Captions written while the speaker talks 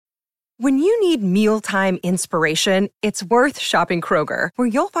When you need mealtime inspiration, it's worth shopping Kroger, where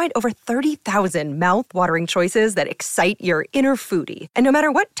you'll find over 30,000 mouth-watering choices that excite your inner foodie. And no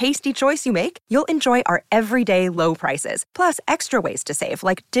matter what tasty choice you make, you'll enjoy our everyday low prices, plus extra ways to save,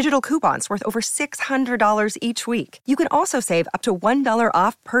 like digital coupons worth over $600 each week. You can also save up to $1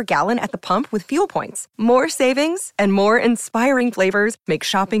 off per gallon at the pump with fuel points. More savings and more inspiring flavors make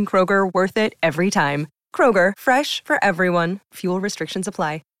shopping Kroger worth it every time. Kroger, fresh for everyone. Fuel restrictions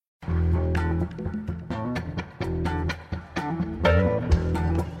apply.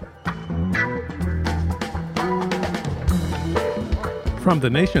 From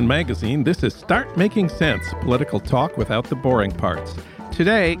The Nation magazine, this is Start Making Sense, political talk without the boring parts.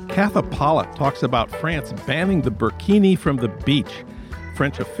 Today, Katha Pollitt talks about France banning the burkini from the beach.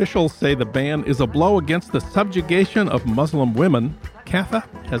 French officials say the ban is a blow against the subjugation of Muslim women. Katha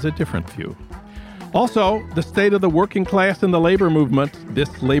has a different view. Also, the state of the working class and the labor movement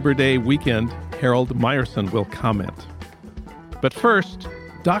this Labor Day weekend. Harold Meyerson will comment. But first,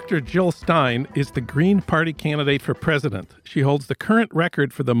 Dr. Jill Stein is the Green Party candidate for president. She holds the current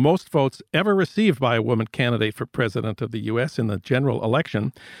record for the most votes ever received by a woman candidate for president of the U.S. in the general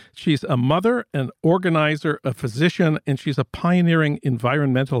election. She's a mother, an organizer, a physician, and she's a pioneering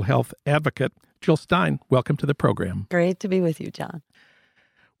environmental health advocate. Jill Stein, welcome to the program. Great to be with you, John.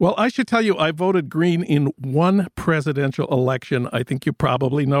 Well, I should tell you, I voted Green in one presidential election. I think you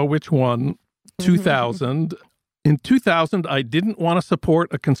probably know which one, 2000. In 2000, I didn't want to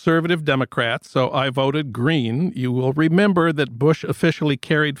support a conservative Democrat, so I voted Green. You will remember that Bush officially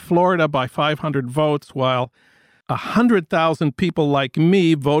carried Florida by 500 votes, while 100,000 people like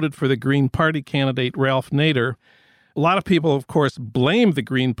me voted for the Green Party candidate, Ralph Nader. A lot of people, of course, blame the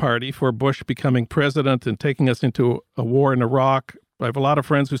Green Party for Bush becoming president and taking us into a war in Iraq. I have a lot of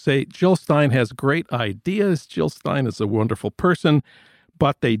friends who say Jill Stein has great ideas. Jill Stein is a wonderful person,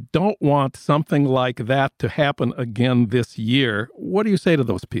 but they don't want something like that to happen again this year. What do you say to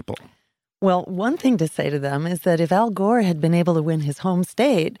those people? Well, one thing to say to them is that if Al Gore had been able to win his home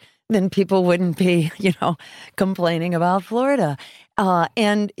state, then people wouldn't be, complaining about Florida.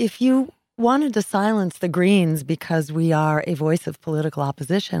 And if you wanted to silence the Greens because we are a voice of political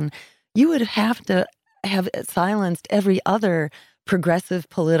opposition, you would have to have silenced every other progressive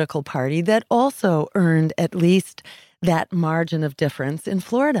political party that also earned at least that margin of difference in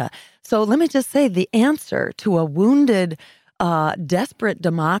Florida. So let me just say the answer to a wounded, desperate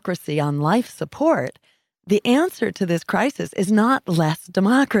democracy on life support, the answer to this crisis is not less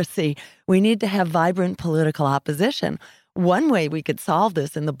democracy. We need to have vibrant political opposition. One way we could solve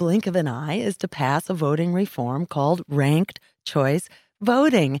this in the blink of an eye is to pass a voting reform called ranked choice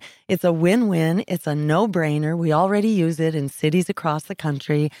voting. It's a win-win. It's a no-brainer. We already use it in cities across the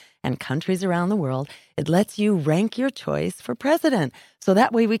country and countries around the world. It lets you rank your choice for president. So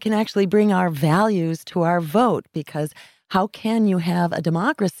that way we can actually bring our values to our vote, because how can you have a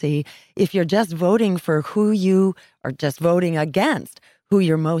democracy if you're just voting for who you are just voting against, who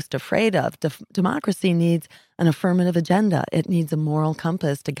you're most afraid of? Democracy needs an affirmative agenda. It needs a moral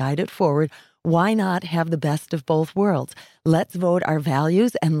compass to guide it forward. Why not have the best of both worlds? Let's vote our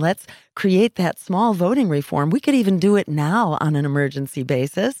values and let's create that small voting reform. We could even do it now on an emergency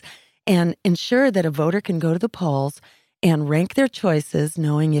basis and ensure that a voter can go to the polls and rank their choices,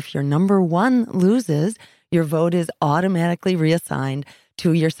 knowing if your number one loses, your vote is automatically reassigned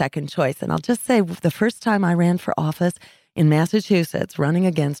to your second choice. And I'll just say, the first time I ran for office in Massachusetts, running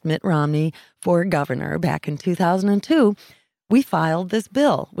against Mitt Romney for governor back in 2002, we filed this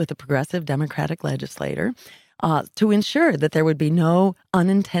bill with a progressive Democratic legislator to ensure that there would be no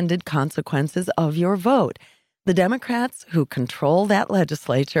unintended consequences of your vote. The Democrats, who control that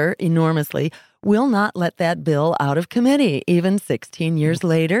legislature enormously, will not let that bill out of committee. Even 16 years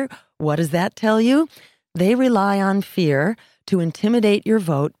later, what does that tell you? They rely on fear to intimidate your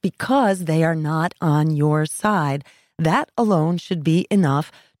vote because they are not on your side. That alone should be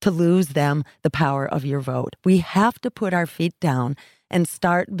enough to lose them the power of your vote. We have to put our feet down and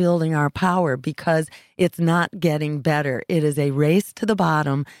start building our power, because it's not getting better. It is a race to the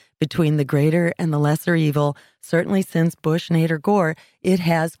bottom between the greater and the lesser evil. Certainly since Bush, Nader, Gore, it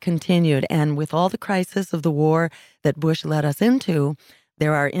has continued. And with all the crisis of the war that Bush led us into,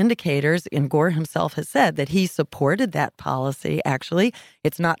 there are indicators, and Gore himself has said that he supported that policy, actually.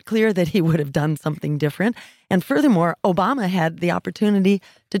 It's not clear that he would have done something different. And furthermore, Obama had the opportunity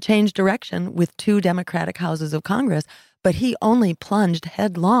to change direction with 2 Democratic houses of Congress, but he only plunged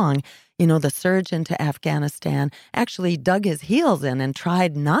headlong. The surge into Afghanistan actually dug his heels in and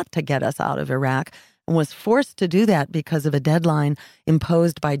tried not to get us out of Iraq. and was forced to do that because of a deadline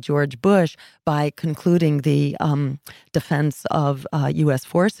imposed by George Bush by concluding the defense of U.S.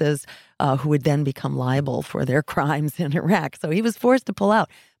 forces who would then become liable for their crimes in Iraq. So he was forced to pull out.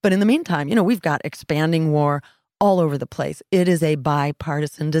 But in the meantime, we've got expanding war all over the place. It is a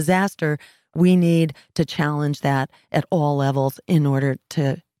bipartisan disaster. We need to challenge that at all levels in order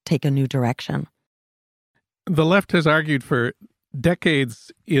to take a new direction. The left has argued for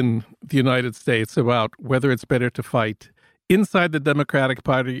decades in the United States about whether it's better to fight inside the Democratic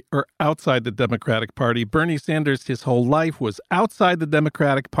Party or outside the Democratic Party. Bernie Sanders, his whole life, was outside the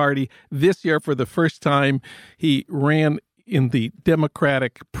Democratic Party. This year, for the first time, he ran in the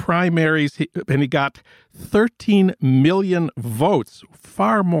Democratic primaries, and he got 13 million votes,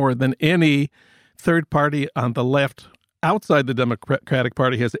 far more than any third party on the left outside the Democratic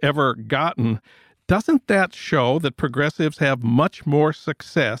Party has ever gotten. Doesn't that show that progressives have much more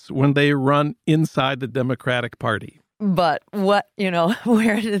success when they run inside the Democratic Party? But what was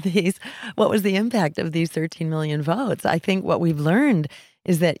the impact of these 13 million votes? I think what we've learned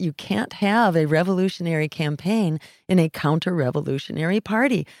is that you can't have a revolutionary campaign in a counter-revolutionary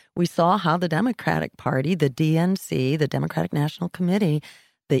party. We saw how the Democratic Party, the DNC, the Democratic National Committee,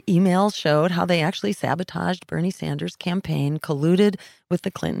 the emails showed how they actually sabotaged Bernie Sanders' campaign, colluded with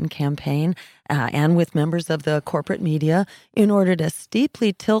the Clinton campaign and with members of the corporate media in order to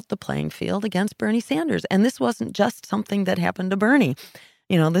steeply tilt the playing field against Bernie Sanders. And this wasn't just something that happened to Bernie.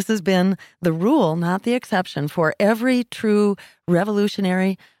 This has been the rule, not the exception, for every true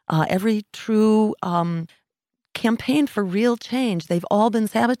revolutionary, every true campaign for real change. They've all been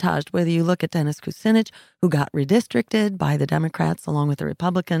sabotaged, whether you look at Dennis Kucinich, who got redistricted by the Democrats along with the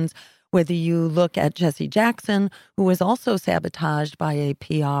Republicans, whether you look at Jesse Jackson, who was also sabotaged by a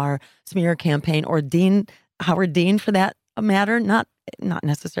PR smear campaign, or Howard Dean, for that matter, not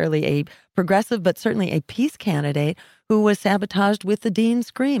necessarily a progressive, but certainly a peace candidate who was sabotaged with the Dean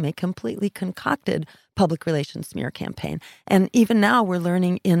Scream, a completely concocted public relations smear campaign. And even now we're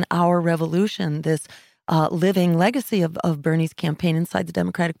learning in our revolution, this living legacy of Bernie's campaign inside the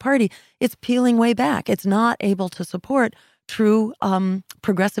Democratic Party, it's peeling way back. It's not able to support true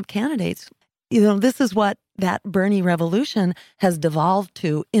progressive candidates. This is what that Bernie revolution has devolved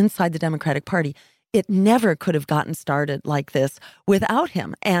to inside the Democratic Party. It never could have gotten started like this without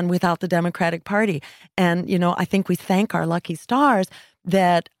him and without the Democratic Party. And, I think we thank our lucky stars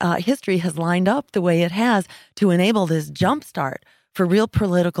that history has lined up the way it has to enable this jumpstart for real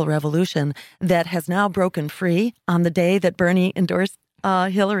political revolution that has now broken free. On the day that Bernie endorsed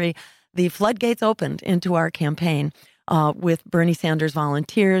Hillary, the floodgates opened into our campaign with Bernie Sanders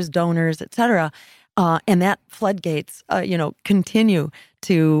volunteers, donors, et cetera. And that floodgates, continue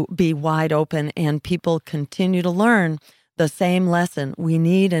to be wide open, and people continue to learn the same lesson. We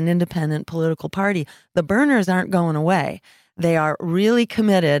need an independent political party. The burners aren't going away. They are really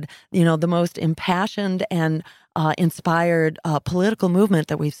committed. The most impassioned and inspired political movement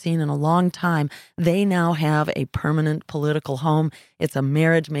that we've seen in a long time. They now have a permanent political home. It's a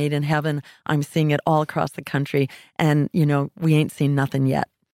marriage made in heaven. I'm seeing it all across the country. And, we ain't seen nothing yet.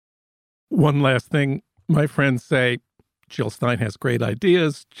 One last thing. My friends say Jill Stein has great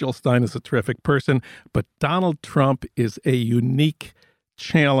ideas. Jill Stein is a terrific person. But Donald Trump is a unique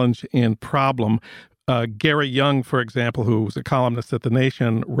challenge and problem. Gary Young, for example, who was a columnist at The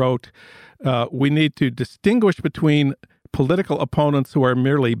Nation, wrote, we need to distinguish between political opponents who are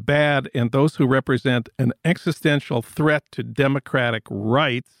merely bad and those who represent an existential threat to democratic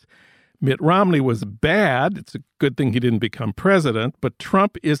rights. Mitt Romney was bad. It's a good thing he didn't become president, but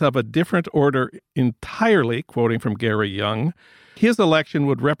Trump is of a different order entirely, quoting from Gary Young. His election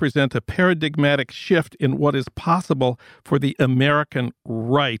would represent a paradigmatic shift in what is possible for the American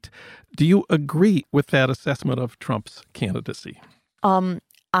right. Do you agree with that assessment of Trump's candidacy?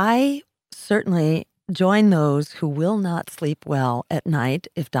 I certainly join those who will not sleep well at night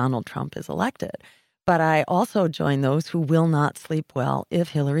if Donald Trump is elected. But I also join those who will not sleep well if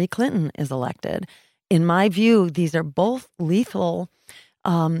Hillary Clinton is elected. In my view, these are both lethal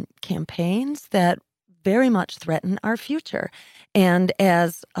campaigns that very much threaten our future. And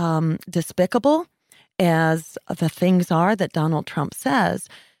as despicable as the things are that Donald Trump says,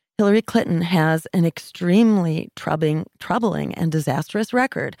 Hillary Clinton has an extremely troubling and disastrous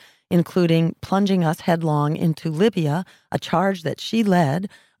record, including plunging us headlong into Libya, a charge that she led,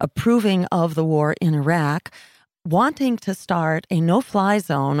 approving of the war in Iraq, wanting to start a no-fly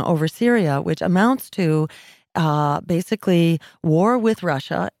zone over Syria, which amounts to basically war with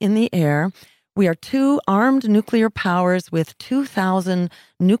Russia in the air. We are two armed nuclear powers with 2,000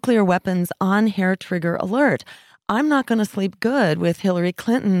 nuclear weapons on hair trigger alert. I'm not going to sleep good with Hillary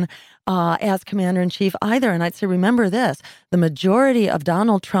Clinton as commander-in-chief either. And I'd say, remember this, the majority of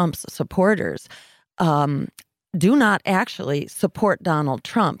Donald Trump's supporters do not actually support Donald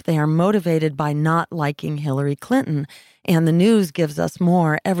Trump. They are motivated by not liking Hillary Clinton. And the news gives us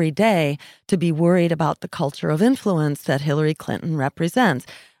more every day to be worried about the culture of influence that Hillary Clinton represents.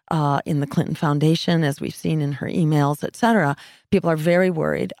 In the Clinton Foundation, as we've seen in her emails, et cetera, people are very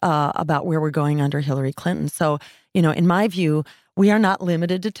worried about where we're going under Hillary Clinton. So, in my view, we are not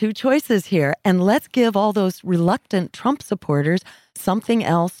limited to two choices here. And let's give all those reluctant Trump supporters something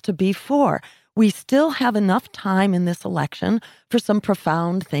else to be for. We still have enough time in this election for some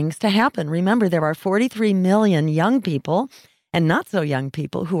profound things to happen. Remember, there are 43 million young people and not so young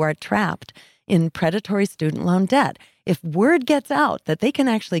people who are trapped in predatory student loan debt. If word gets out that they can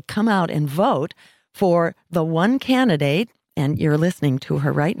actually come out and vote for the one candidate, and you're listening to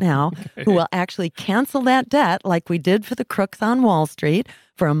her right now, who will actually cancel that debt like we did for the crooks on Wall Street,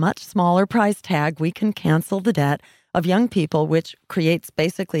 for a much smaller price tag, we can cancel the debt of young people, which creates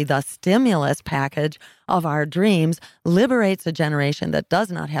basically the stimulus package of our dreams, liberates a generation that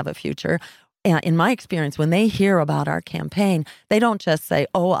does not have a future. In my experience, when they hear about our campaign, they don't just say,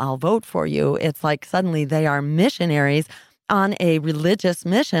 oh, I'll vote for you. It's like suddenly they are missionaries on a religious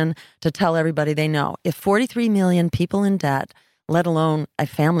mission to tell everybody they know. If 43 million people in debt, let alone a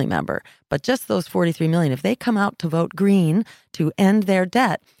family member, but just those 43 million, if they come out to vote green to end their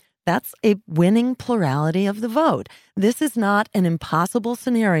debt, that's a winning plurality of the vote. This is not an impossible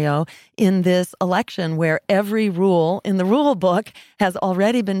scenario in this election where every rule in the rule book has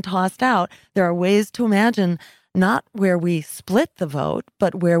already been tossed out. There are ways to imagine not where we split the vote,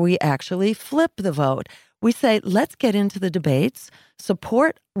 but where we actually flip the vote. We say, let's get into the debates,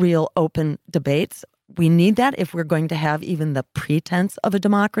 support real open debates. We need that if we're going to have even the pretense of a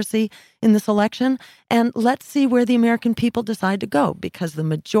democracy in this election. And let's see where the American people decide to go, because the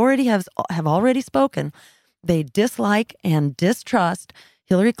majority have already spoken. They dislike and distrust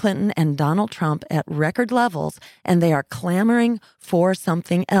Hillary Clinton and Donald Trump at record levels, and they are clamoring for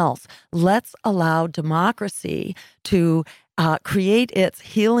something else. Let's allow democracy to create its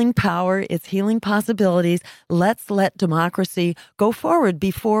healing power, its healing possibilities. Let's let democracy go forward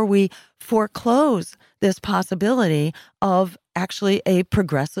before we foreclose this possibility of actually a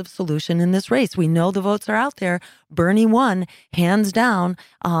progressive solution in this race. We know the votes are out there. Bernie won, hands down,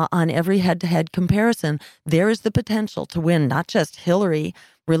 on every head-to-head comparison. There is the potential to win not just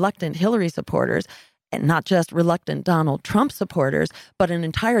reluctant Hillary supporters, and not just reluctant Donald Trump supporters, but an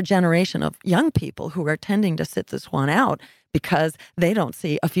entire generation of young people who are tending to sit this one out because they don't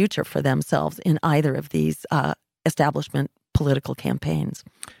see a future for themselves in either of these establishment political campaigns.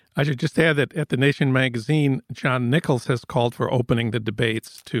 I should just add that at The Nation magazine, John Nichols has called for opening the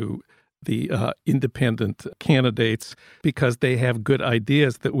debates to the independent candidates because they have good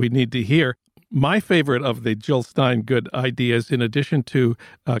ideas that we need to hear. My favorite of the Jill Stein good ideas, in addition to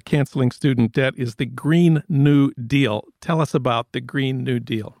canceling student debt, is the Green New Deal. Tell us about the Green New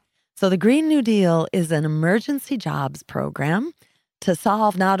Deal. So the Green New Deal is an emergency jobs program to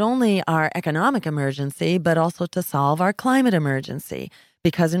solve not only our economic emergency, but also to solve our climate emergency.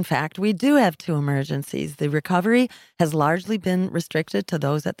 Because, in fact, we do have two emergencies. The recovery has largely been restricted to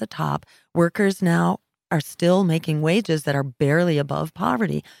those at the top. Workers now are still making wages that are barely above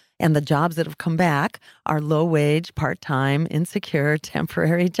poverty. And the jobs that have come back are low-wage, part-time, insecure,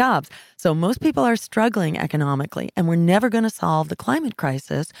 temporary jobs. So most people are struggling economically, and we're never going to solve the climate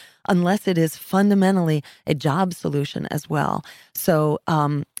crisis unless it is fundamentally a job solution as well. So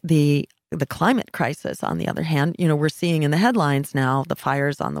the climate crisis, on the other hand, we're seeing in the headlines now, the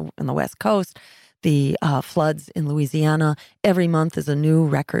fires on the West Coast, the floods in Louisiana. Every month is a new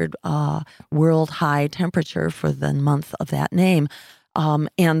record world high temperature for the month of that name.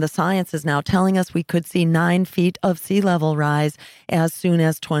 And the science is now telling us we could see 9 feet of sea level rise as soon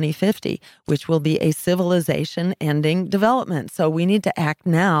as 2050, which will be a civilization-ending development. So we need to act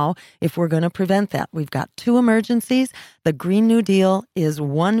now if we're going to prevent that. We've got two emergencies. The Green New Deal is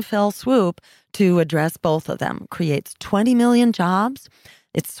one fell swoop to address both of them. Creates 20 million jobs.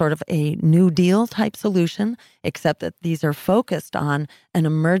 It's sort of a New Deal type solution, except that these are focused on an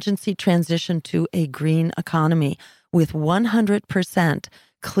emergency transition to a green economy with 100%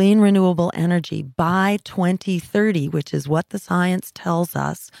 clean renewable energy by 2030, which is what the science tells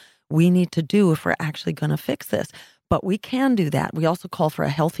us we need to do if we're actually going to fix this. But we can do that. We also call for a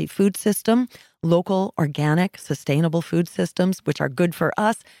healthy food system, local, organic, sustainable food systems, which are good for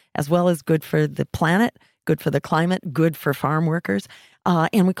us as well as good for the planet, good for the climate, good for farm workers.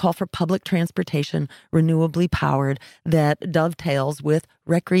 And we call for public transportation, renewably powered, that dovetails with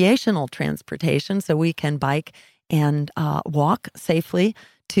recreational transportation so we can bike and walk safely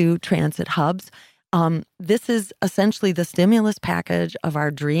to transit hubs. This is essentially the stimulus package of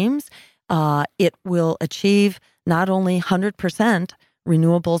our dreams. It will achieve not only 100%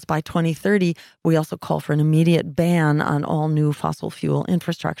 renewables by 2030, we also call for an immediate ban on all new fossil fuel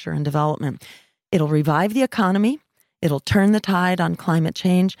infrastructure and development. It'll revive the economy, it'll turn the tide on climate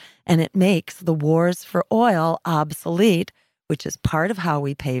change, and it makes the wars for oil obsolete, which is part of how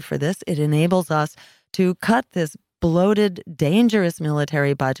we pay for this. It enables us to cut this bloated, dangerous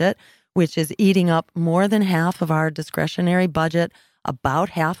military budget, which is eating up more than half of our discretionary budget, about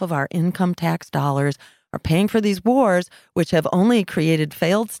half of our income tax dollars, are paying for these wars, which have only created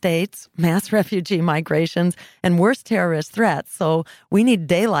failed states, mass refugee migrations, and worse terrorist threats. So we need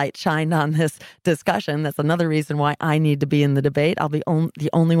daylight shined on this discussion. That's another reason why I need to be in the debate. I'll be the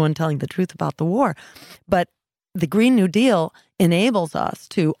only one telling the truth about the war. But the Green New Deal enables us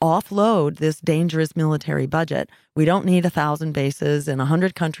to offload this dangerous military budget. We don't need 1,000 bases in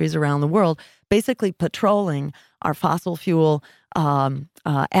 100 countries around the world, basically patrolling our fossil fuel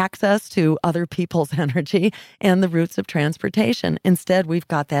access to other people's energy and the routes of transportation. Instead, we've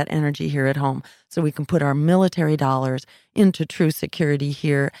got that energy here at home. So we can put our military dollars into true security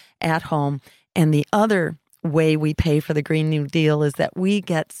here at home. And the other way we pay for the Green New Deal is that we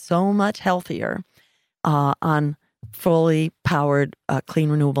get so much healthier on fully powered clean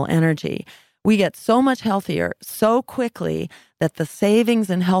renewable energy. We get so much healthier so quickly that the savings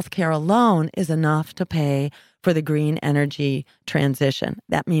in healthcare alone is enough to pay for the green energy transition.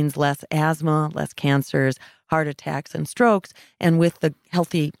 That means less asthma, less cancers, heart attacks, and strokes. And with the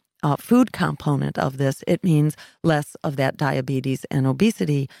healthy food component of this, it means less of that diabetes and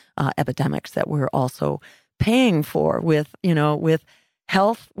obesity epidemics that we're also paying for with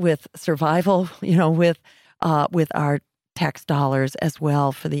health, with survival, with our tax dollars as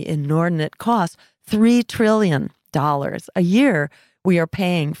well for the inordinate cost. $3 trillion a year we are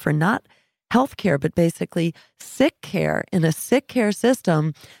paying for not health care, but basically sick care in a sick care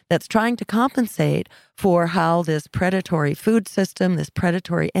system that's trying to compensate for how this predatory food system, this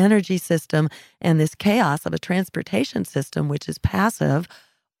predatory energy system, and this chaos of a transportation system, which is passive,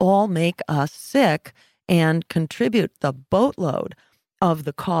 all make us sick and contribute the boatload of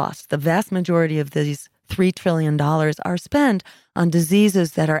the cost. The vast majority of these $3 trillion are spent on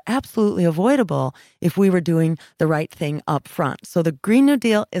diseases that are absolutely avoidable if we were doing the right thing up front. So the Green New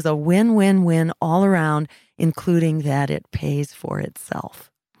Deal is a win-win-win all around, including that it pays for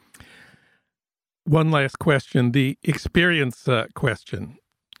itself. One last question, the experience question.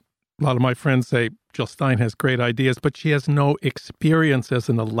 A lot of my friends say Jill Stein has great ideas, but she has no experience as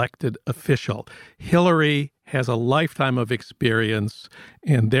an elected official. Hillary has a lifetime of experience,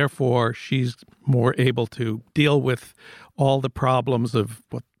 and therefore she's more able to deal with all the problems of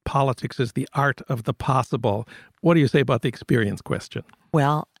what politics is, the art of the possible. What do you say about the experience question?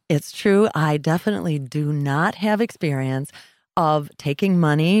 Well, it's true. I definitely do not have experience of taking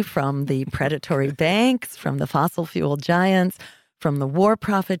money from the predatory banks, from the fossil fuel giants, from the war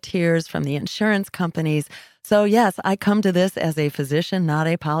profiteers, from the insurance companies. So yes, I come to this as a physician, not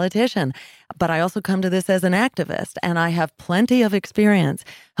a politician, but I also come to this as an activist, and I have plenty of experience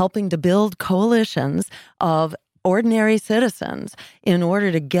helping to build coalitions of ordinary citizens in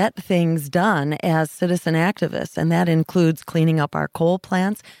order to get things done as citizen activists. And that includes cleaning up our coal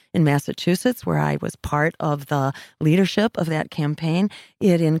plants in Massachusetts, where I was part of the leadership of that campaign.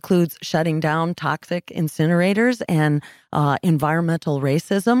 It includes shutting down toxic incinerators and environmental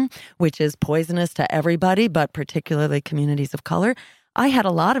racism, which is poisonous to everybody, but particularly communities of color. I had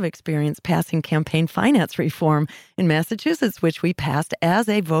a lot of experience passing campaign finance reform in Massachusetts, which we passed as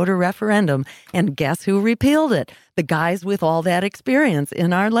a voter referendum. And guess who repealed it? The guys with all that experience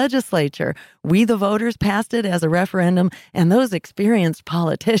in our legislature. We, the voters, passed it as a referendum, and those experienced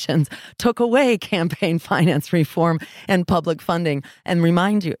politicians took away campaign finance reform and public funding. And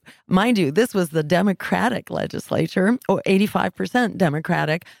mind you, this was the Democratic legislature, or 85%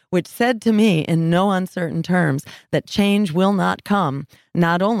 Democratic, which said to me in no uncertain terms that change will not come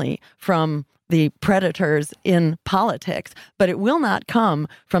not only from the predators in politics, but it will not come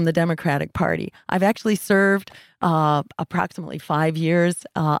from the Democratic Party. I've actually served approximately 5 years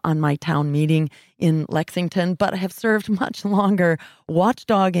on my town meeting in Lexington, but I have served much longer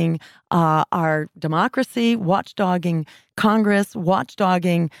watchdogging our democracy, watchdogging Congress,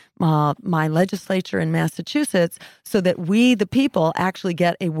 watchdogging my legislature in Massachusetts so that we, the people, actually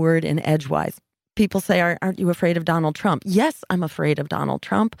get a word in edgewise. People say, aren't you afraid of Donald Trump? Yes, I'm afraid of Donald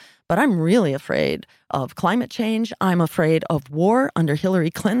Trump, But I'm really afraid of climate change. I'm afraid of war under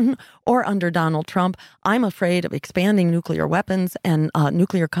Hillary Clinton or under Donald Trump. I'm afraid of expanding nuclear weapons and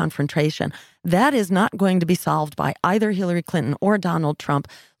nuclear confrontation. That is not going to be solved by either Hillary Clinton or Donald Trump.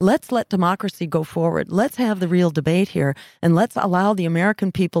 Let's let democracy go forward. Let's have the real debate here, and let's allow the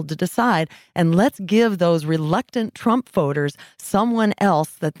American people to decide, and let's give those reluctant Trump voters someone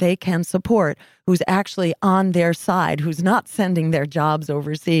else that they can support who's actually on their side, who's not sending their jobs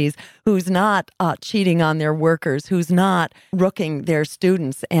overseas, who's not cheating on their workers, who's not rooking their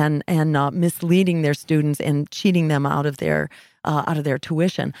students and misleading their students and cheating them out of their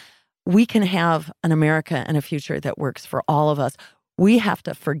tuition. We can have an America and a future that works for all of us. We have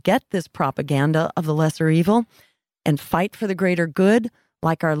to forget this propaganda of the lesser evil and fight for the greater good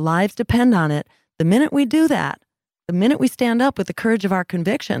like our lives depend on it. The minute we do that, the minute we stand up with the courage of our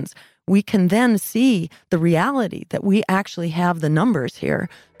convictions, we can then see the reality that we actually have the numbers here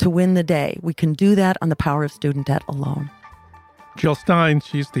to win the day. We can do that on the power of student debt alone. Jill Stein,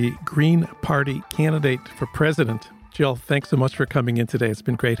 she's the Green Party candidate for president. Jill, thanks so much for coming in today. It's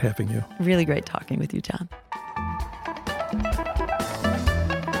been great having you. Really great talking with you, John.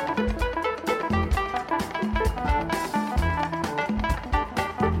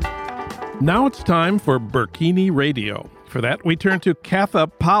 Now it's time for Burkini Radio. For that, we turn to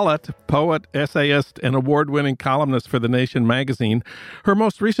Katha Pollitt, poet, essayist, and award-winning columnist for The Nation magazine. Her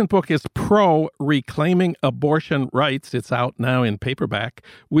most recent book is Pro: Reclaiming Abortion Rights. It's out now in paperback.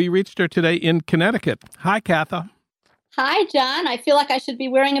 We reached her today in Connecticut. Hi, Katha. Hi, John. I feel like I should be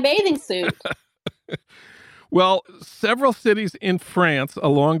wearing a bathing suit. Well, several cities in France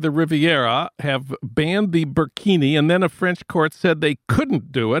along the Riviera have banned the burkini, and then a French court said they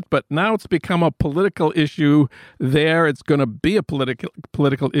couldn't do it, but now it's become a political issue there. It's going to be a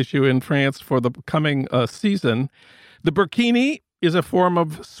political issue in France for the coming season. The burkini is a form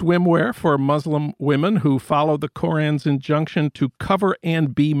of swimwear for Muslim women who follow the Koran's injunction to cover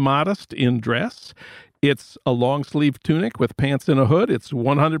and be modest in dress. It's a long-sleeve tunic with pants and a hood. It's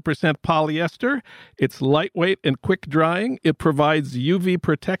 100% polyester. It's lightweight and quick-drying. It provides UV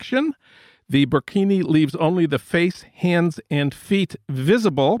protection. The burkini leaves only the face, hands, and feet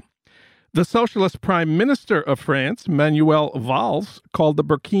visible. The Socialist Prime Minister of France, Manuel Valls, called the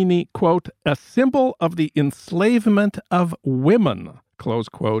burkini, quote, a symbol of the enslavement of women, close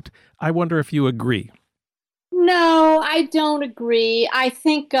quote. I wonder if you agree. No, I don't agree. I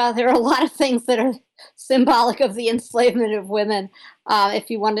think there are a lot of things that are symbolic of the enslavement of women, if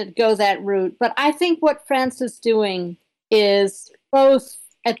you wanted to go that route. But I think what France is doing is both,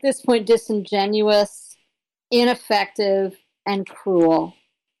 at this point, disingenuous, ineffective, and cruel.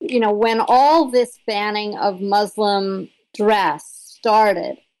 You know, when all this banning of Muslim dress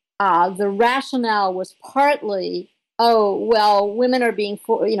started, the rationale was partly, oh, well, women are being,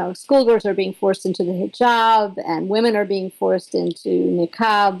 schoolgirls are being forced into the hijab, and women are being forced into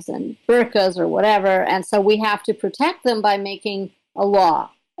niqabs and burqas or whatever, and so we have to protect them by making a law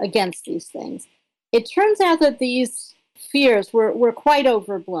against these things. It turns out that these fears were quite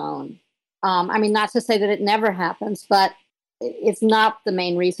overblown. Not to say that it never happens, but it's not the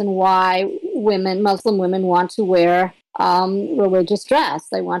main reason why Muslim women want to wear religious dress.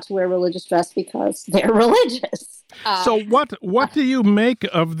 They want to wear religious dress because they're religious. So what do you make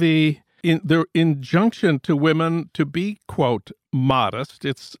of the injunction to women to be, quote, modest?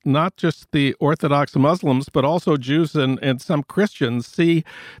 It's not just the Orthodox Muslims, but also Jews and some Christians see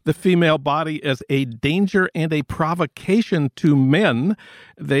the female body as a danger and a provocation to men.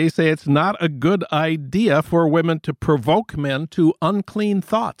 They say it's not a good idea for women to provoke men to unclean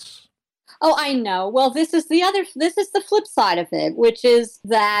thoughts. Oh, I know. Well, this is the flip side of it, which is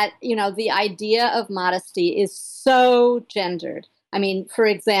that, the idea of modesty is so gendered. I mean, for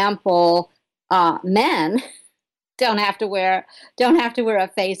example, men don't have to wear a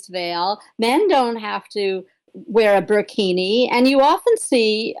face veil. Men don't have to wear a burkini. And you often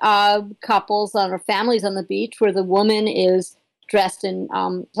see couples or families on the beach where the woman is dressed in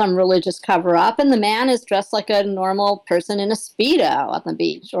some religious cover-up and the man is dressed like a normal person in a Speedo on the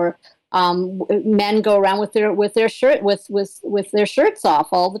beach, or men go around with their shirts off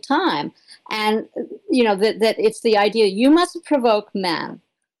all the time, and that it's the idea you mustn't provoke men,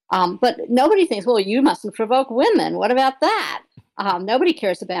 but nobody thinks, well, you mustn't provoke women. What about that? Nobody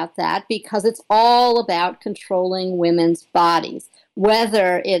cares about that because it's all about controlling women's bodies.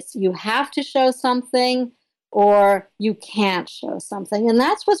 Whether it's you have to show something or you can't show something, and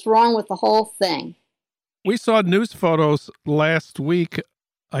that's what's wrong with the whole thing. We saw news photos last week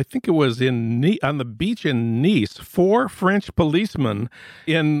I think it was on the beach in Nice, 4 French policemen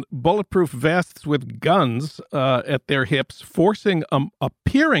in bulletproof vests with guns at their hips,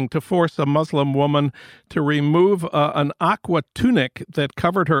 appearing to force a Muslim woman to remove an aqua tunic that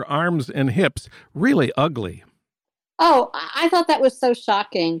covered her arms and hips. Really ugly. Oh, I thought that was so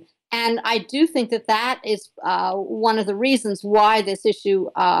shocking. And I do think that that is one of the reasons why this issue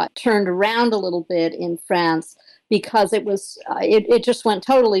turned around a little bit in France, because it just went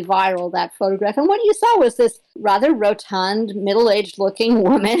totally viral, that photograph. And what you saw was this rather rotund, middle-aged looking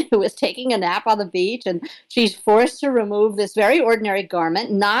woman who was taking a nap on the beach, and she's forced to remove this very ordinary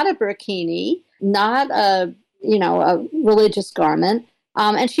garment, not a burkini, not a religious garment.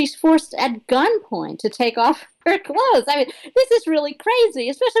 And she's forced at gunpoint to take off her clothes. I mean, this is really crazy,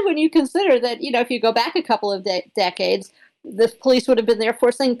 especially when you consider that, if you go back a couple of decades, the police would have been there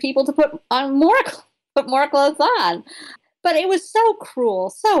forcing people to put more clothes on. But it was so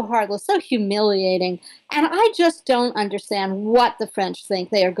cruel, so heartless, so humiliating. And I just don't understand what the French think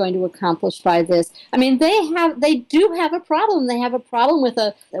they are going to accomplish by this. I mean, they do have a problem. They have a problem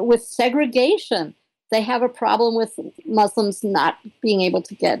with segregation. They have a problem with Muslims not being able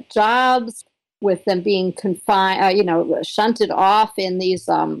to get jobs, with them being confined, shunted off in these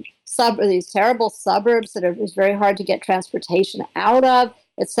terrible suburbs that is very hard to get transportation out of,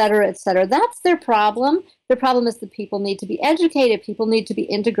 et cetera, et cetera. That's their problem. Their problem is that people need to be educated. People need to be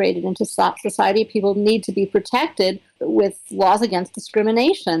integrated into society. People need to be protected with laws against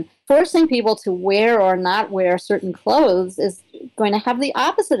discrimination. Forcing people to wear or not wear certain clothes is going to have the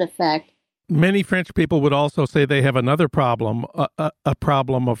opposite effect. Many French people would also say they have another problem, a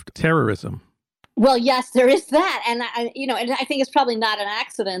problem of terrorism. Well, yes, there is that. And I think it's probably not an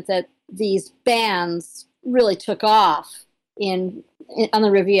accident that these bans really took off on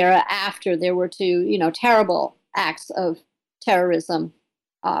the Riviera after there were 2, terrible acts of terrorism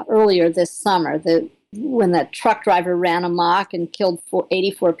earlier this summer. When that truck driver ran amok and killed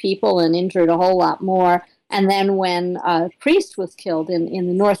 84 people and injured a whole lot more. And then when a priest was killed in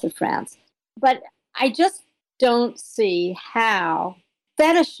the north of France. But I just don't see how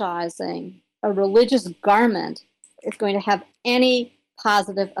fetishizing a religious garment is going to have any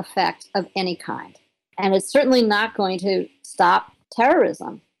positive effect of any kind. And it's certainly not going to stop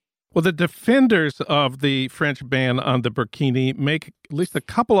terrorism. Well, the defenders of the French ban on the burkini make at least a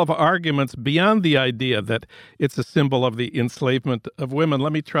couple of arguments beyond the idea that it's a symbol of the enslavement of women.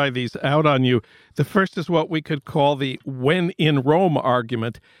 Let me try these out on you. The first is what we could call the when in Rome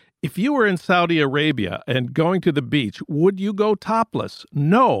argument. If you were in Saudi Arabia and going to the beach, would you go topless?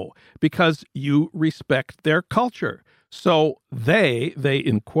 No, because you respect their culture. So they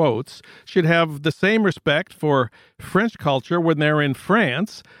in quotes, should have the same respect for French culture when they're in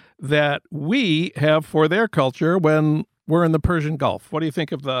France that we have for their culture when we're in the Persian Gulf. What do you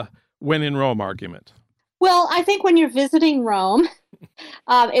think of the when in Rome argument? Well, I think when you're visiting Rome,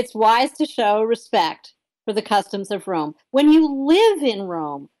 it's wise to show respect for the customs of Rome. When you live in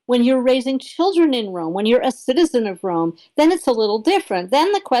Rome, when you're raising children in Rome, when you're a citizen of Rome, then it's a little different.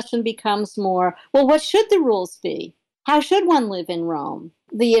 Then the question becomes more, well, what should the rules be? How should one live in Rome?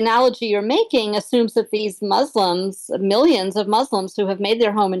 The analogy you're making assumes that these Muslims, millions of Muslims who have made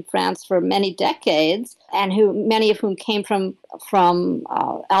their home in France for many decades, and many of whom came from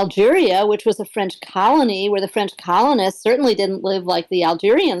Algeria, which was a French colony, where the French colonists certainly didn't live like the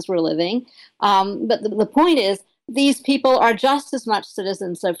Algerians were living. But the point is, these people are just as much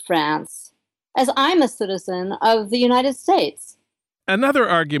citizens of France as I'm a citizen of the United States. Another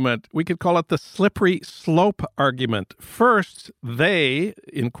argument, we could call it the slippery slope argument. First, they,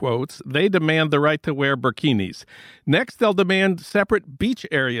 in quotes, they demand the right to wear burkinis. Next, they'll demand separate beach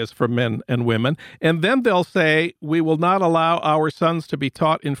areas for men and women. And then they'll say, we will not allow our sons to be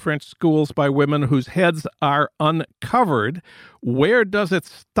taught in French schools by women whose heads are uncovered. Where does it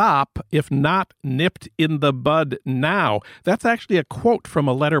stop if not nipped in the bud now? That's actually a quote from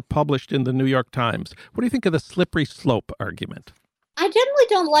a letter published in the New York Times. What do you think of the slippery slope argument? I generally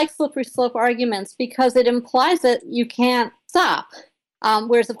don't like slippery slope arguments because it implies that you can't stop,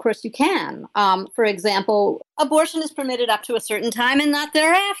 whereas, of course, you can. For example, abortion is permitted up to a certain time and not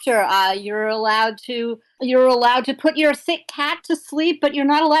thereafter. You're allowed to put your sick cat to sleep, but you're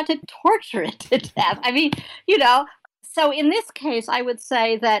not allowed to torture it to death. I mean, So in this case, I would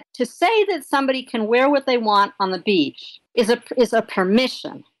say that to say that somebody can wear what they want on the beach is a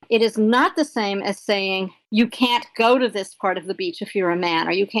permission. It is not the same as saying you can't go to this part of the beach if you're a man,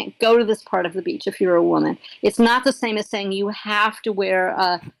 or you can't go to this part of the beach if you're a woman. It's not the same as saying you have to wear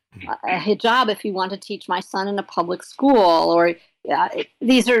a hijab if you want to teach my son in a public school. Or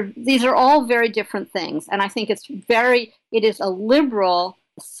these are all very different things, and I think it is a liberal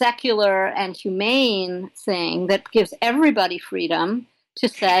secular and humane thing that gives everybody freedom to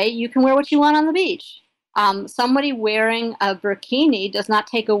say you can wear what you want on the beach. Somebody wearing a burkini does not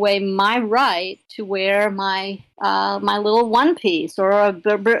take away my right to wear my my little one piece or a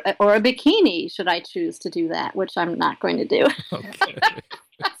bikini, should I choose to do that, which I'm not going to do. Okay.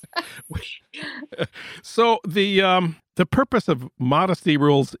 So the purpose of modesty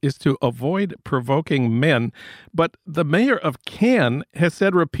rules is to avoid provoking men, but the mayor of Cannes has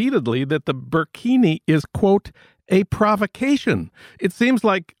said repeatedly that the burkini is, quote, a provocation. It seems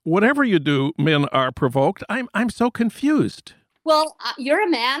like whatever you do, men are provoked. I'm so confused. Well, you're a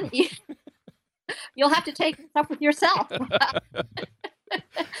man. You'll have to take this up with yourself. But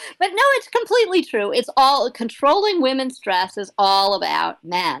no, it's completely true. It's all controlling women's dress is all about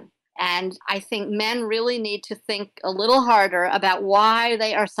men. And I think men really need to think a little harder about why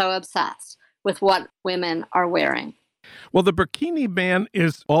they are so obsessed with what women are wearing. Well, the burkini ban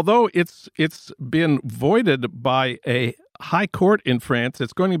is, although it's been voided by a high court in France,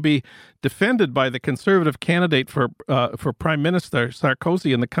 it's going to be defended by the conservative candidate for Prime Minister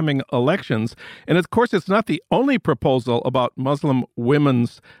Sarkozy in the coming elections. And of course, it's not the only proposal about Muslim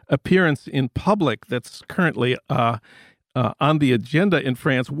women's appearance in public that's currently on the agenda in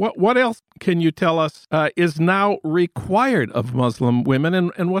France. What else can you tell us is now required of Muslim women,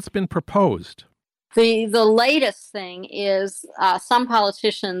 and what's been proposed? The latest thing is some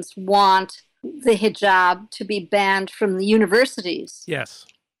politicians want the hijab to be banned from the universities. Yes.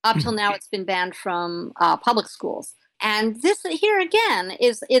 Up till now, it's been banned from public schools. And this here again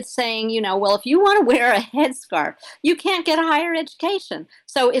it's saying, well, if you want to wear a headscarf, you can't get a higher education.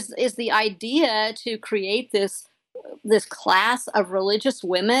 So is the idea to create this class of religious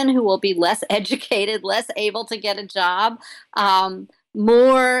women who will be less educated, less able to get a job,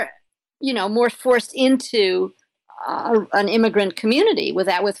 more forced into an immigrant community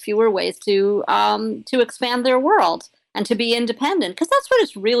with fewer ways to expand their world and to be independent, because that's what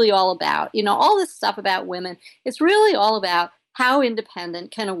it's really all about. All this stuff about women, it's really all about how independent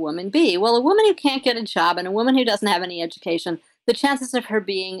can a woman be. Well, a woman who can't get a job and a woman who doesn't have any education, the chances of her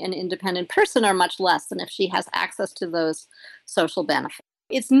being an independent person are much less than if she has access to those social benefits.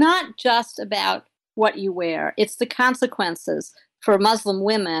 It's not just about what you wear. It's the consequences for Muslim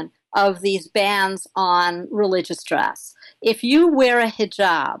women of these bans on religious dress. If you wear a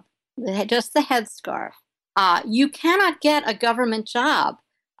hijab, just the headscarf, you cannot get a government job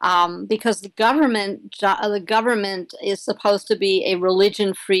because the government is supposed to be a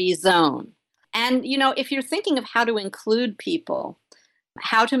religion-free zone. And, if you're thinking of how to include people,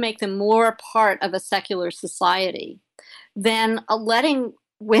 how to make them more part of a secular society, then letting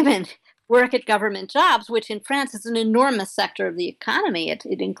women work at government jobs, which in France is an enormous sector of the economy, it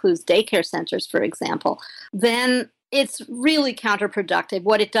includes daycare centers, for example, then it's really counterproductive.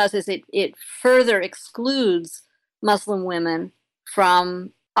 What it does is it further excludes Muslim women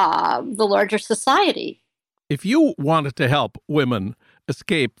from the larger society. If you wanted to help women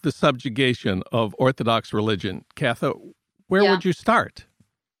escape the subjugation of Orthodox religion, Katha, where would you start?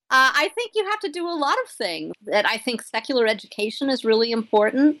 I think you have to do a lot of things. I think secular education is really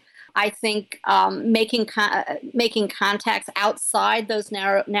important. I think making contacts outside those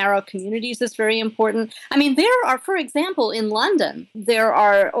narrow communities is very important. I mean, there are, for example, in London, there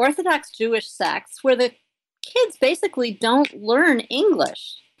are Orthodox Jewish sects where the kids basically don't learn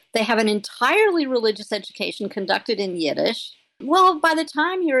English. They have an entirely religious education conducted in Yiddish. Well, by the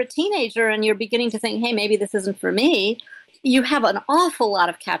time you're a teenager and you're beginning to think, hey, maybe this isn't for me, you have an awful lot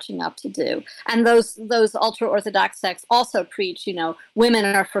of catching up to do. And those ultra-Orthodox sects also preach, women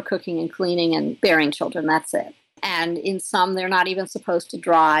are for cooking and cleaning and bearing children, that's it. And in some, they're not even supposed to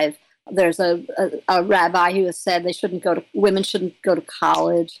drive. There's a rabbi who has said women shouldn't go to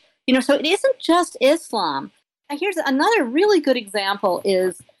college. So it isn't just Islam. Here's another really good example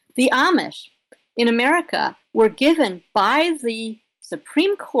is the Amish in America were given by the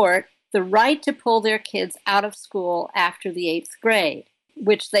Supreme Court the right to pull their kids out of school after the 8th grade,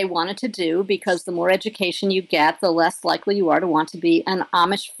 which they wanted to do because the more education you get, the less likely you are to want to be an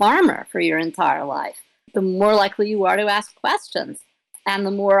Amish farmer for your entire life. The more likely you are to ask questions, and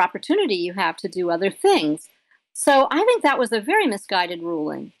the more opportunity you have to do other things. So I think that was a very misguided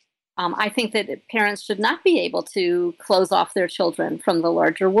ruling. I think that parents should not be able to close off their children from the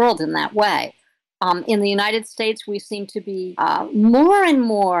larger world in that way. In the United States, we seem to be more and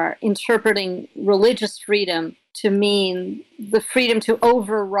more interpreting religious freedom to mean the freedom to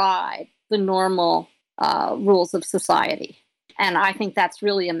override the normal rules of society. And I think that's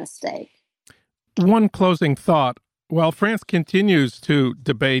really a mistake. One closing thought. While France continues to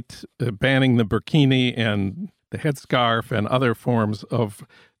debate banning the burkini and the headscarf and other forms of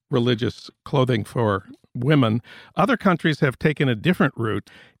religious clothing for women. Other countries have taken a different route.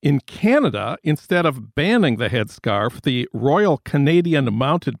 In Canada, instead of banning the headscarf, the Royal Canadian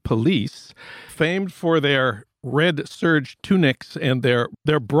Mounted Police, famed for their red serge tunics and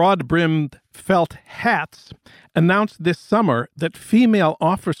their broad-brimmed felt hats, announced this summer that female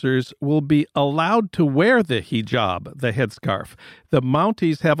officers will be allowed to wear the hijab, the headscarf. The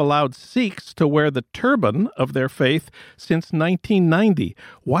Mounties have allowed Sikhs to wear the turban of their faith since 1990.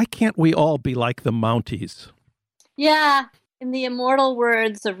 Why can't we all be like the Mounties? Yeah, in the immortal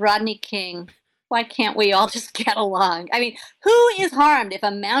words of Rodney King, why can't we all just get along? I mean, who is harmed if a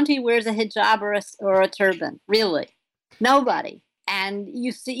Mountie wears a hijab or a turban? Really? Nobody. And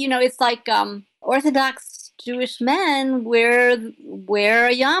you see, it's like Orthodox Jewish men wear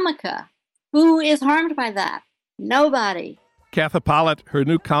a yarmulke. Who is harmed by that? Nobody. Katha Pollitt, her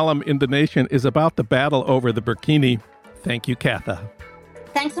new column in The Nation is about the battle over the burkini. Thank you, Katha.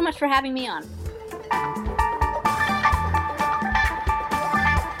 Thanks so much for having me on.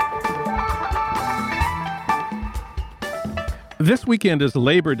 This weekend is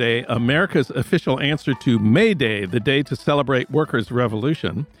Labor Day, America's official answer to May Day, the day to celebrate workers'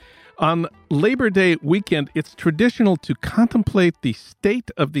 revolution. On Labor Day weekend, it's traditional to contemplate the state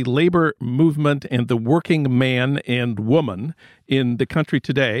of the labor movement and the working man and woman in the country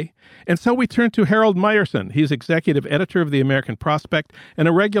today. And so we turn to Harold Meyerson. He's executive editor of the American Prospect and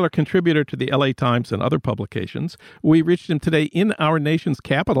a regular contributor to the LA Times and other publications. We reached him today in our nation's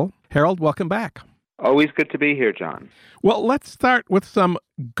capital. Harold, welcome back. Always good to be here, John. Well, let's start with some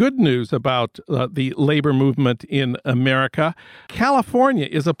good news about the labor movement in America. California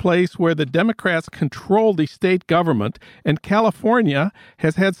is a place where the Democrats control the state government, and California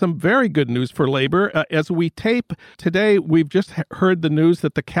has had some very good news for labor. As we tape today, we've just heard the news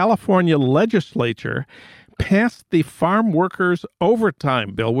that the California legislature passed the farm workers'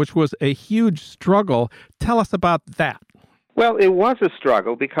 overtime bill, which was a huge struggle. Tell us about that. Well, it was a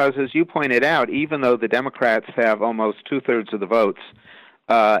struggle because, as you pointed out, even though the Democrats have almost two-thirds of the votes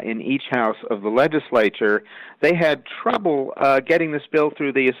in each house of the legislature, they had trouble getting this bill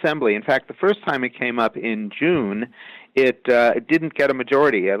through the Assembly. In fact, the first time it came up in June, it didn't get a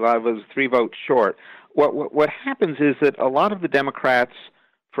majority. It was 3 votes short. What happens is that a lot of the Democrats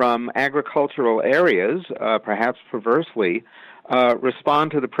from agricultural areas, perhaps perversely,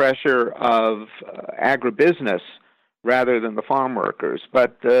 respond to the pressure of agribusiness rather than the farm workers.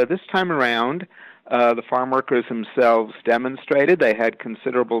 But this time around, the farm workers themselves demonstrated. They had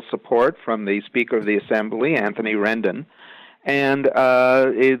considerable support from the Speaker of the Assembly, Anthony Rendon. And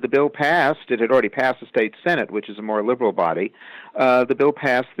the bill passed. It had already passed the state Senate, which is a more liberal body. The bill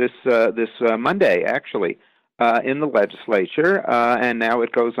passed this Monday, actually, in the legislature, and now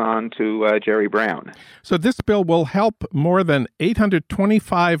it goes on to Jerry Brown. So this bill will help more than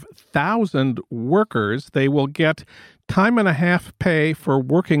 825,000 workers. They will get time and a half pay for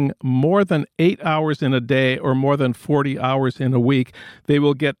working more than 8 hours in a day or more than 40 hours in a week. They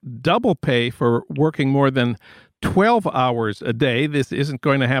will get double pay for working more than 12 hours a day. This isn't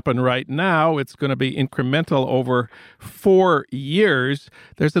going to happen right now. It's going to be incremental over 4 years.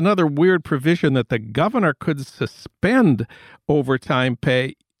 There's another weird provision that the governor could suspend overtime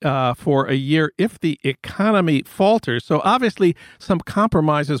pay for a year if the economy falters. So obviously some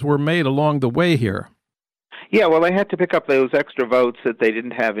compromises were made along the way here. Yeah, well, they had to pick up those extra votes that they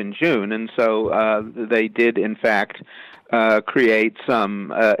didn't have in June, and so they did, in fact, create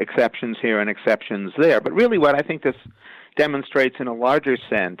some exceptions here and exceptions there. But really what I think this demonstrates in a larger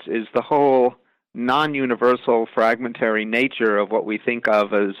sense is the whole non-universal, fragmentary nature of what we think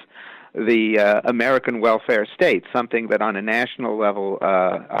of as the American welfare state, something that on a national level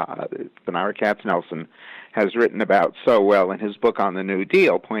Bernard Katznelson has written about so well in his book on the New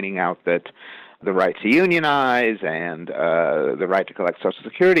Deal, pointing out that the right to unionize and the right to collect Social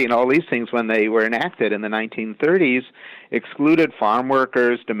Security and all these things, when they were enacted in the 1930s, excluded farm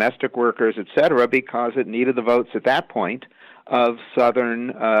workers, domestic workers, etc., because it needed the votes at that point of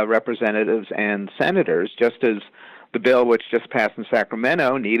Southern representatives and senators, just as the bill which just passed in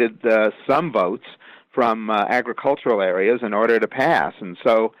Sacramento needed some votes from agricultural areas in order to pass. And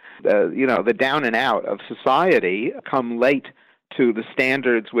so, the down and out of society come late to the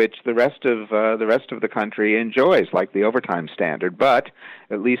standards which the rest of the country enjoys, like the overtime standard. But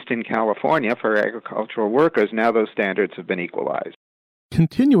at least in California, for agricultural workers, now those standards have been equalized.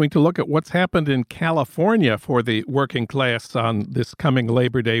 Continuing to look at what's happened in California for the working class on this coming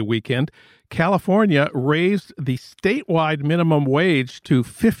Labor Day weekend, California raised the statewide minimum wage to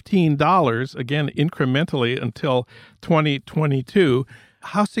 $15, again, incrementally until 2022.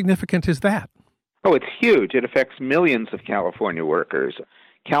 How significant is that? Oh, it's huge. It affects millions of California workers.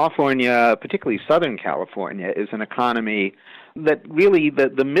 California, particularly Southern California, is an economy that really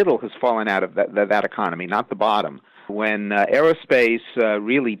the middle has fallen out of that economy, not the bottom. When aerospace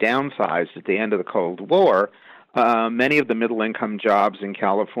really downsized at the end of the Cold War, many of the middle-income jobs in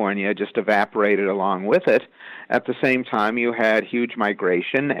California just evaporated along with it. At the same time, you had huge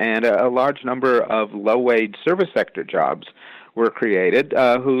migration, and a large number of low-wage service sector jobs were created,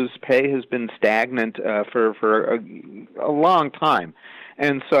 whose pay has been stagnant for a long time.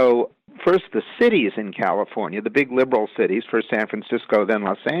 And so first the cities in California, the big liberal cities, first San Francisco, then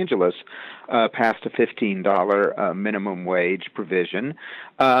Los Angeles, passed a $15 minimum wage provision.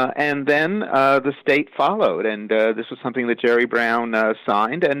 And then the state followed. And this was something that Jerry Brown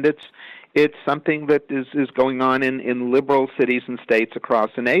signed. And it's something that is going on in liberal cities and states across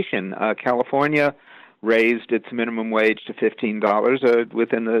the nation. California raised its minimum wage to $15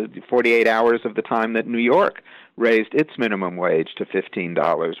 within the 48 hours of the time that New York raised its minimum wage to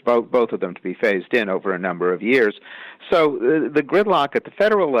 $15, both of them to be phased in over a number of years. So the gridlock at the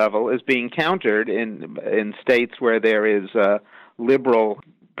federal level is being countered in states where there is liberal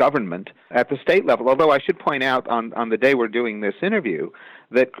government at the state level. Although I should point out on the day we're doing this interview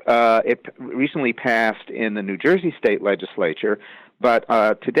that it recently passed in the New Jersey state legislature. But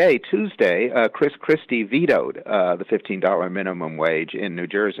today, Tuesday, Chris Christie vetoed the $15 minimum wage in New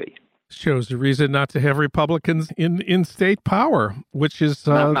Jersey. Shows a reason not to have Republicans in state power, which is...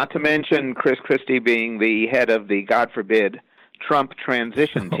 Not to mention Chris Christie being the head of the, God forbid, Trump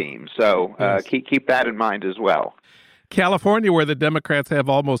transition team. So yes. keep that in mind as well. California, where the Democrats have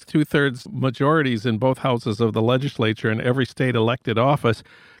almost two-thirds majorities in both houses of the legislature in every state elected office,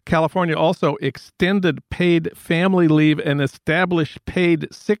 California also extended paid family leave and established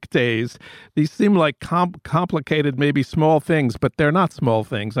paid sick days. These seem like complicated, maybe small things, but they're not small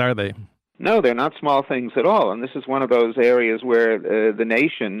things, are they? No, they're not small things at all. And this is one of those areas where the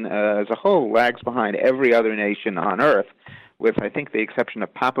nation as a whole lags behind every other nation on Earth, with, I think, the exception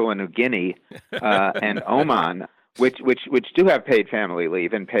of Papua New Guinea and Oman, which do have paid family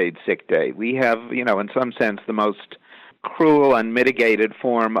leave and paid sick day. We have, in some sense, the most cruel, unmitigated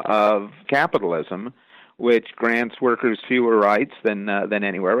form of capitalism, which grants workers fewer rights than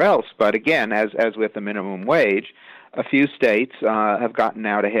anywhere else. But again, as with the minimum wage, a few states have gotten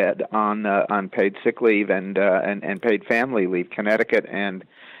out ahead on paid sick leave and paid family leave. Connecticut and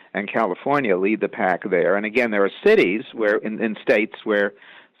California lead the pack there. And again, there are cities where in states where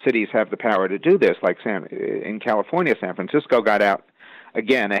cities have the power to do this, like in California, San Francisco got out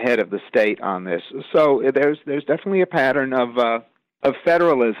again ahead of the state on this. So there's definitely a pattern of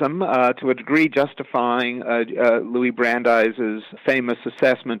federalism to a degree justifying Louis Brandeis's famous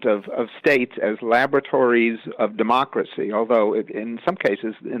assessment of states as laboratories of democracy. Although in some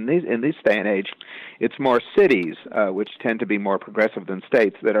cases in this day and age, it's more cities which tend to be more progressive than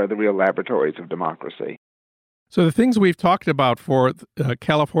states that are the real laboratories of democracy. So the things we've talked about for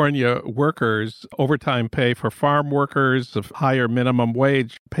California workers, overtime pay for farm workers, higher minimum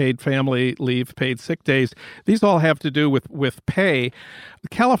wage, paid family leave, paid sick days, these all have to do with pay.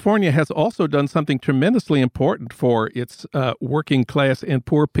 California has also done something tremendously important for its working class and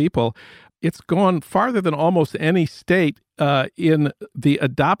poor people. It's gone farther than almost any state in the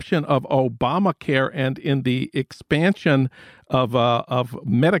adoption of Obamacare and in the expansion of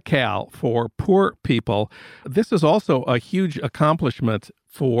Medi-Cal for poor people. This is also a huge accomplishment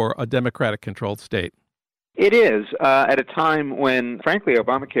for a Democratic-controlled state. It is at a time when, frankly,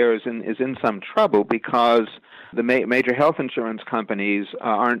 Obamacare is in some trouble because the major health insurance companies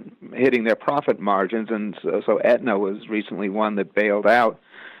aren't hitting their profit margins, and so Aetna was recently one that bailed out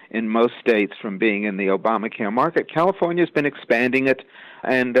in most states from being in the Obamacare market. California's been expanding it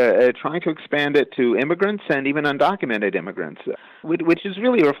and trying to expand it to immigrants and even undocumented immigrants, which is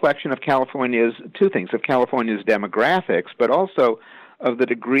really a reflection of California's two things, of California's demographics, but also of the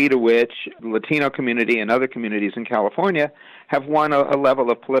degree to which the Latino community and other communities in California have won a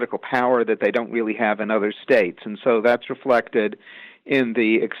level of political power that they don't really have in other states. And so that's reflected in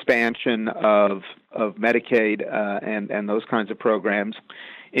the expansion of Medicaid and those kinds of programs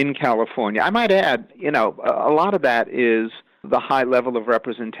in California. I might add, a lot of that is the high level of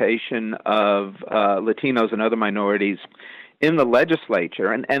representation of Latinos and other minorities in the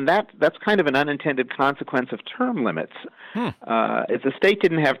legislature, and that's kind of an unintended consequence of term limits. If the state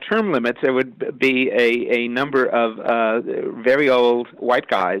didn't have term limits, there would be a number of very old white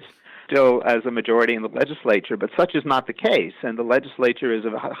guys still as a majority in the legislature, but such is not the case, and the legislature is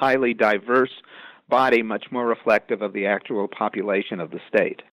a highly diverse body, much more reflective of the actual population of the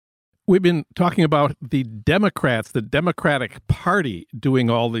state. We've been talking about the Democrats, the Democratic Party doing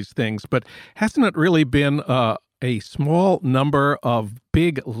all these things, but hasn't it really been a small number of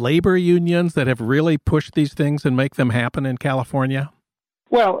big labor unions that have really pushed these things and make them happen in California?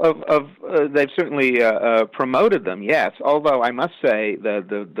 Well, they've certainly promoted them, yes. Although I must say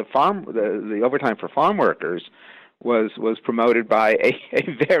the overtime for farm workers was promoted by a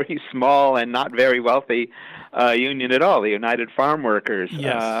very small and not very wealthy union at all, the United Farm Workers,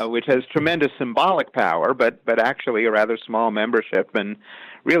 yes. Which has tremendous symbolic power, but actually a rather small membership and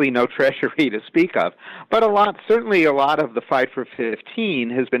really no treasury to speak of. But certainly a lot of the Fight for 15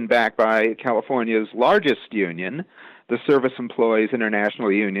 has been backed by California's largest union, the Service Employees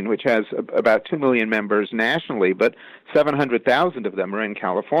International Union, which has about 2 million members nationally, but 700,000 of them are in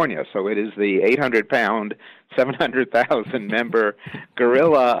California. So it is the 800-pound, 700,000-member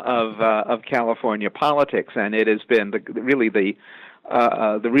gorilla of California politics, and it has been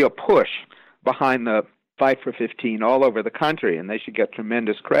the real push behind the Fight for 15 all over the country, and they should get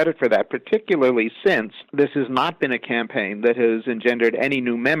tremendous credit for that, particularly since this has not been a campaign that has engendered any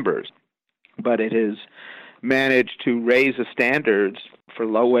new members, but it has managed to raise the standards for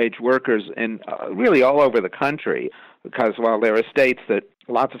low-wage workers in really all over the country, because while there are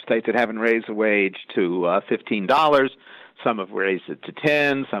lots of states that haven't raised the wage to $15, some have raised it to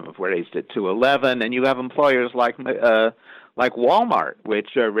 10, some have raised it to 11, and you have employers like Walmart, which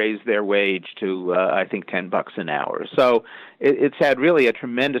raised their wage to, I think, $10 an hour. So it's had really a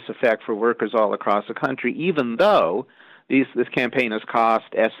tremendous effect for workers all across the country, even though this campaign has cost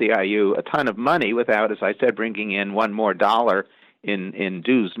SEIU a ton of money without, as I said, bringing in one more dollar in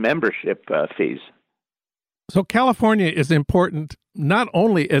dues membership fees. So California is important not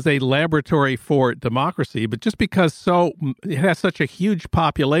only as a laboratory for democracy, but just because it has such a huge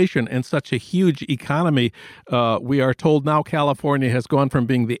population and such a huge economy. We are told now California has gone from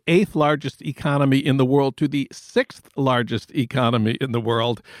being the 8th largest economy in the world to the 6th largest economy in the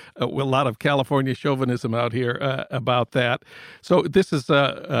world. A lot of California chauvinism out here about that. So this is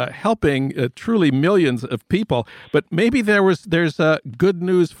helping truly millions of people. But maybe there's good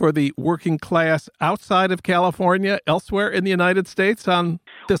news for the working class outside of California, elsewhere in the United States on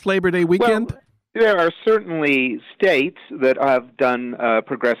this Labor Day weekend? Well, there are certainly states that have done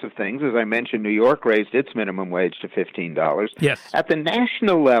progressive things. As I mentioned, New York raised its minimum wage to $15. Yes. At the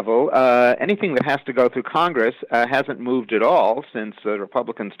national level, anything that has to go through Congress hasn't moved at all since the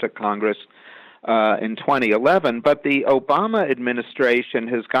Republicans took Congress in 2011. But the Obama administration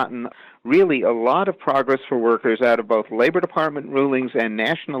has gotten really a lot of progress for workers out of both Labor Department rulings and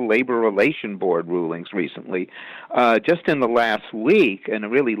National Labor Relations Board rulings recently. Just in the last week, in a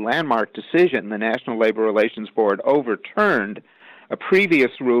really landmark decision, the National Labor Relations Board overturned a previous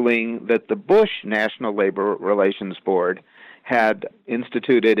ruling that the Bush National Labor Relations Board had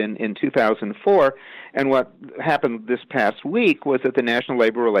instituted in 2004. And what happened this past week was that the National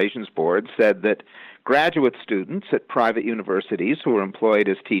Labor Relations Board said that graduate students at private universities who are employed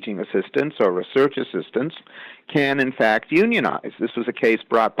as teaching assistants or research assistants can, in fact, unionize. This was a case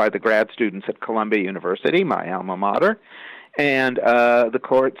brought by the grad students at Columbia University, my alma mater, and the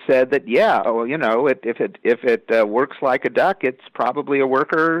court said that, if it works like a duck, it's probably a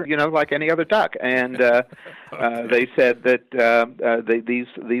worker, like any other duck. And they said that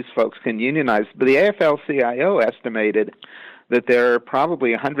these folks can unionize. But the AFL-CIO estimated that there are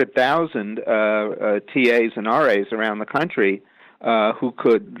probably 100,000 TAs and RAs around the country who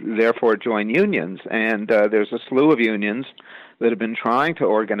could therefore join unions. And there's a slew of unions that have been trying to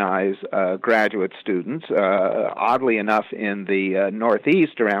organize graduate students. Oddly enough, in the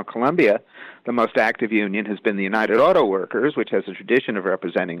Northeast around Columbia, the most active union has been the United Auto Workers, which has a tradition of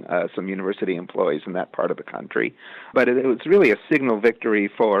representing some university employees in that part of the country. But it was really a signal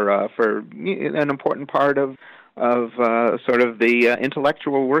victory for an important part of sort of the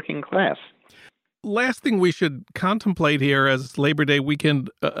intellectual working class. Last thing we should contemplate here as Labor Day weekend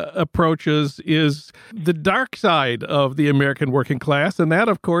approaches is the dark side of the American working class, and that,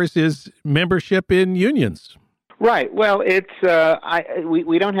 of course, is membership in unions. Right. Well, it's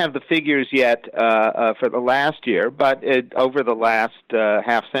we don't have the figures yet for the last year, but over the last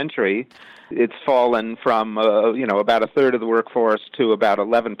half century, it's fallen from about a third of the workforce to about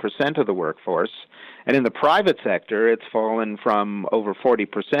 11% of the workforce, and in the private sector, it's fallen from over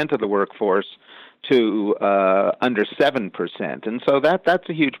 40% of the workforce to under 7%. And so that's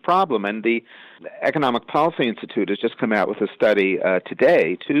a huge problem. And the Economic Policy Institute has just come out with a study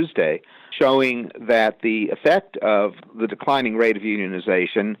today, Tuesday, showing that the effect of the declining rate of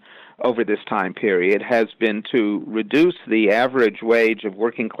unionization over this time period has been to reduce the average wage of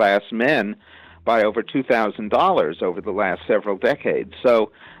working class men by over $2,000 over the last several decades.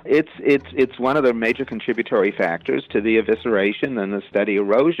 So it's one of the major contributory factors to the evisceration and the steady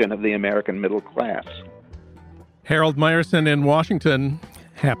erosion of the American middle class. Harold Meyerson in Washington.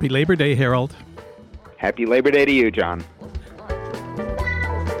 Happy Labor Day, Harold. Happy Labor Day to you, John.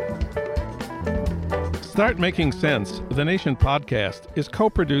 Start Making Sense, the Nation podcast, is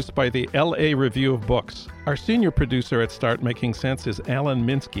co-produced by the LA Review of Books. Our senior producer at Start Making Sense is Alan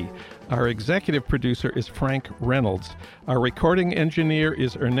Minsky. Our executive producer is Frank Reynolds. Our recording engineer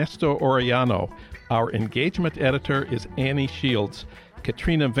is Ernesto Orellano. Our engagement editor is Annie Shields.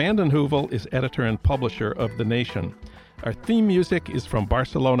 Katrina vanden Heuvel is editor and publisher of The Nation. Our theme music is from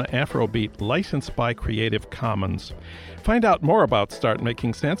Barcelona Afrobeat, licensed by Creative Commons. Find out more about Start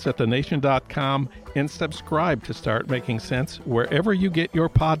Making Sense at thenation.com and subscribe to Start Making Sense wherever you get your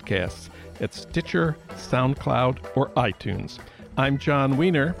podcasts, at Stitcher, SoundCloud, or iTunes. I'm John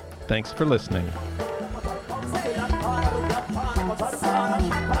Wiener. Thanks for listening.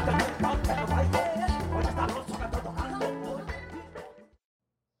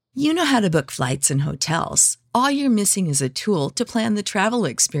 You know how to book flights and hotels. All you're missing is a tool to plan the travel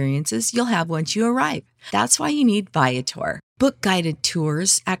experiences you'll have once you arrive. That's why you need Viator. Book guided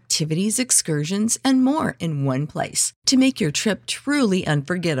tours, activities, excursions, and more in one place to make your trip truly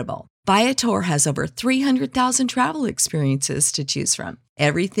unforgettable. Viator has over 300,000 travel experiences to choose from.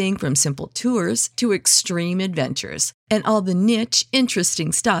 Everything from simple tours to extreme adventures and all the niche,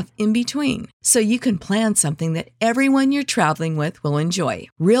 interesting stuff in between. So you can plan something that everyone you're traveling with will enjoy.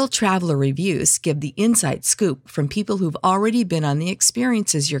 Real traveler reviews give the inside scoop from people who've already been on the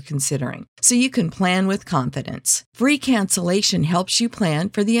experiences you're considering. So you can plan with confidence. Free cancellation helps you plan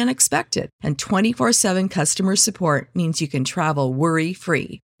for the unexpected. And 24/7 customer support means you can travel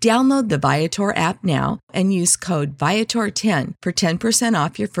worry-free. Download the Viator app now and use code Viator10 for 10%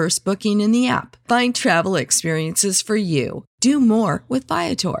 off your first booking in the app. Find travel experiences for you. Do more with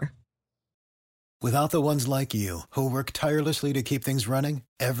Viator. Without the ones like you, who work tirelessly to keep things running,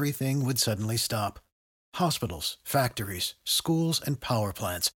 everything would suddenly stop. Hospitals, factories, schools, and power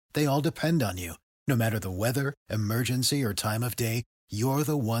plants, they all depend on you. No matter the weather, emergency, or time of day, you're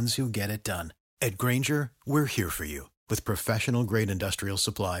the ones who get it done. At Grainger, we're here for you. With professional-grade industrial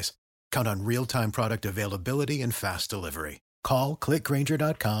supplies, count on real-time product availability and fast delivery. Call, click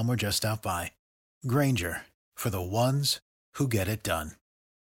Grainger.com, or just stop by. Grainger, for the ones who get it done.